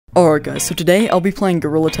Alright guys, so today I'll be playing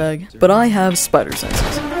Gorilla Tag, but I have spider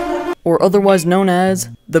senses. Or otherwise known as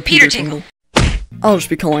the Peter Tingle. I'll just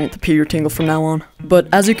be calling it the Peter Tingle from now on. But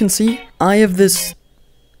as you can see, I have this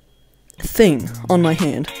thing on my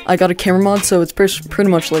hand. I got a camera mod, so it's pretty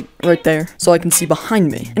much like right there, so I can see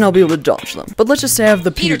behind me, and I'll be able to dodge them. But let's just say I have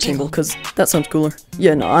the Peter Tingle, because that sounds cooler.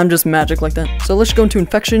 Yeah, no, I'm just magic like that. So let's go into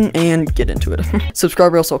infection and get into it.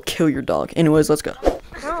 Subscribe or else I'll kill your dog. Anyways, let's go.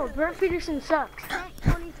 No, Brent Peterson sucks.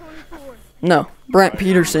 2024. No, Brent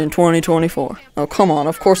Peterson 2024. Oh, come on,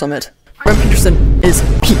 of course I'm it. Brent Peterson is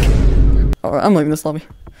peak. Alright, I'm leaving this lobby.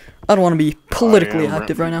 I don't want to be politically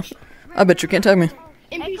active right now. I bet you can't tag me.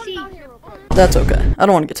 NPC. That's okay. I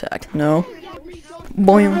don't want to get tagged. No.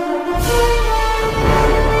 Boing.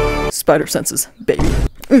 Spider senses, baby.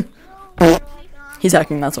 He's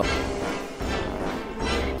hacking, that's all.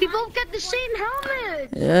 We both got the same helmet.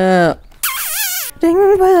 Yeah. Sing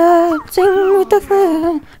with the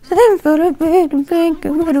friend, sing for the big and think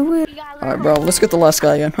of what it will. Alright, bro, let's get the last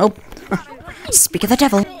guy in. Oh. Speak of the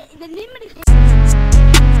devil.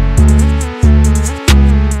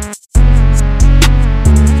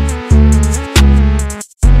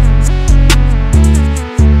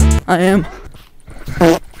 I am.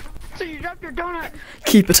 So you dropped your donut.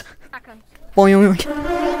 Keep it. Boing.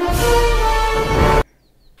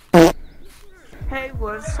 Hey,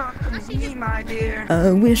 what's up with me, my dear?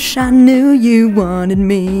 I wish I knew you wanted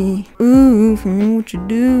me. Ooh, what you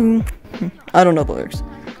do? I don't know the lyrics.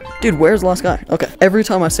 Dude, where's the last guy? Okay, every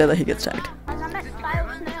time I say that, he gets tagged.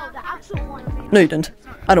 No, you didn't.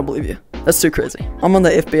 I don't believe you. That's too crazy. I'm on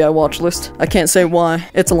the FBI watch list. I can't say why.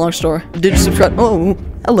 It's a long story. Did you subscribe? Oh,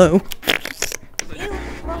 hello.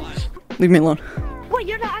 Leave me alone. Wait,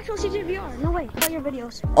 you're the actual CJVR. No way. All your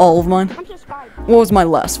videos. All of mine? I'm subscribed. What was my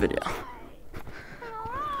last video?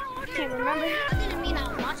 Can't remember. I didn't mean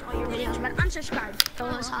I watch all your videos, but unsubscribed.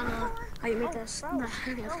 Don't us on how you make this.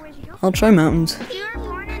 I'll try mountains. If you were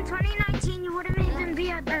born in 2019, you wouldn't even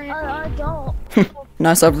be an adult.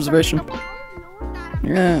 Nice observation.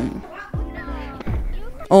 Yeah.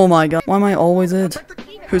 Oh my god. Why am I always it?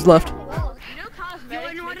 Who's left?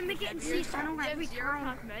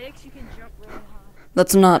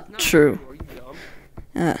 That's not true.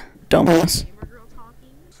 Eh, dumbass.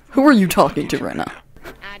 Who are you talking to right now?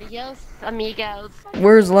 Adios, amigos.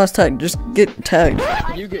 Where's the last tag? Just get tagged.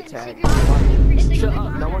 You get tagged. Shut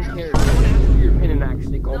up, no one cares. No one asks for your pin and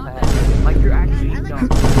actually go ahead. Like you're actually dumb.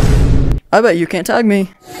 I bet you can't tag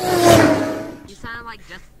me. You sound like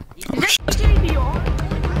just... Oh shit.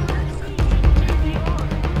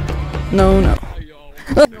 No.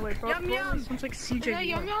 Sounds like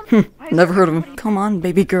CJ. Never heard of him. Come on,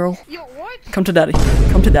 baby girl. Yo, what? Come to daddy.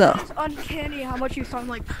 Come to daddy. It's uncanny how much you sound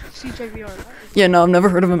like CJVR. Yeah, no, I've never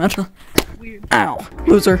heard of him actually. Weird. Ow.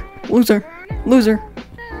 Loser. Loser. Loser.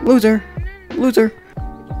 Loser. Loser.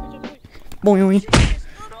 Boing.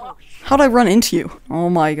 How'd I run into you? Oh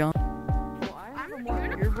my god.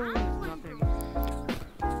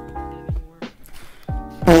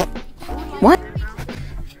 What?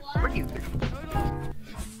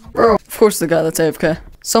 Bro, of course the guy that's AFK.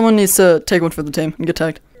 Someone needs to take one for the team and get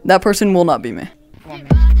tagged. That person will not be me. What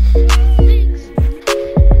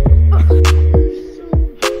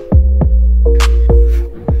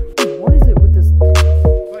is it with this?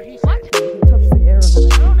 He touched the air a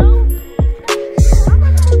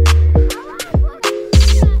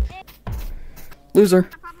minute. Loser.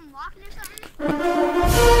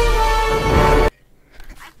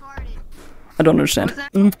 I don't understand.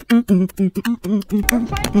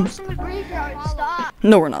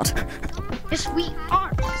 No, we're not. Yes, we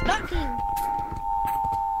are. Stalking.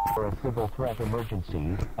 For a civil threat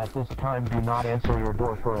emergency, at this time do not answer your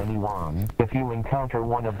door for anyone. If you encounter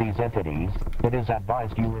one of these entities, it is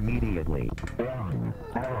advised you immediately run.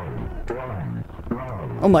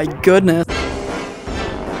 Oh my goodness.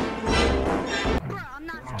 Bro, I'm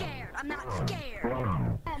not scared. I'm not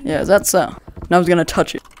scared. Yeah, is that so? Now I was gonna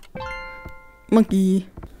touch you. Monkey.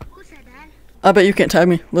 Who said that? I bet you can't tag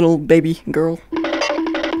me, little baby girl.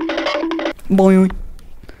 Boing.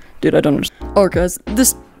 Dude, I don't understand. Alright guys,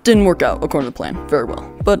 this didn't work out according to the plan very well.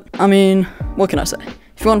 But, I mean, what can I say?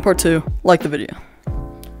 If you want part 2, like the video.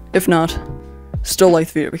 If not, still like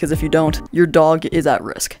the video, because if you don't, your dog is at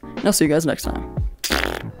risk. And I'll see you guys next time.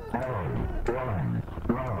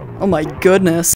 Oh my goodness.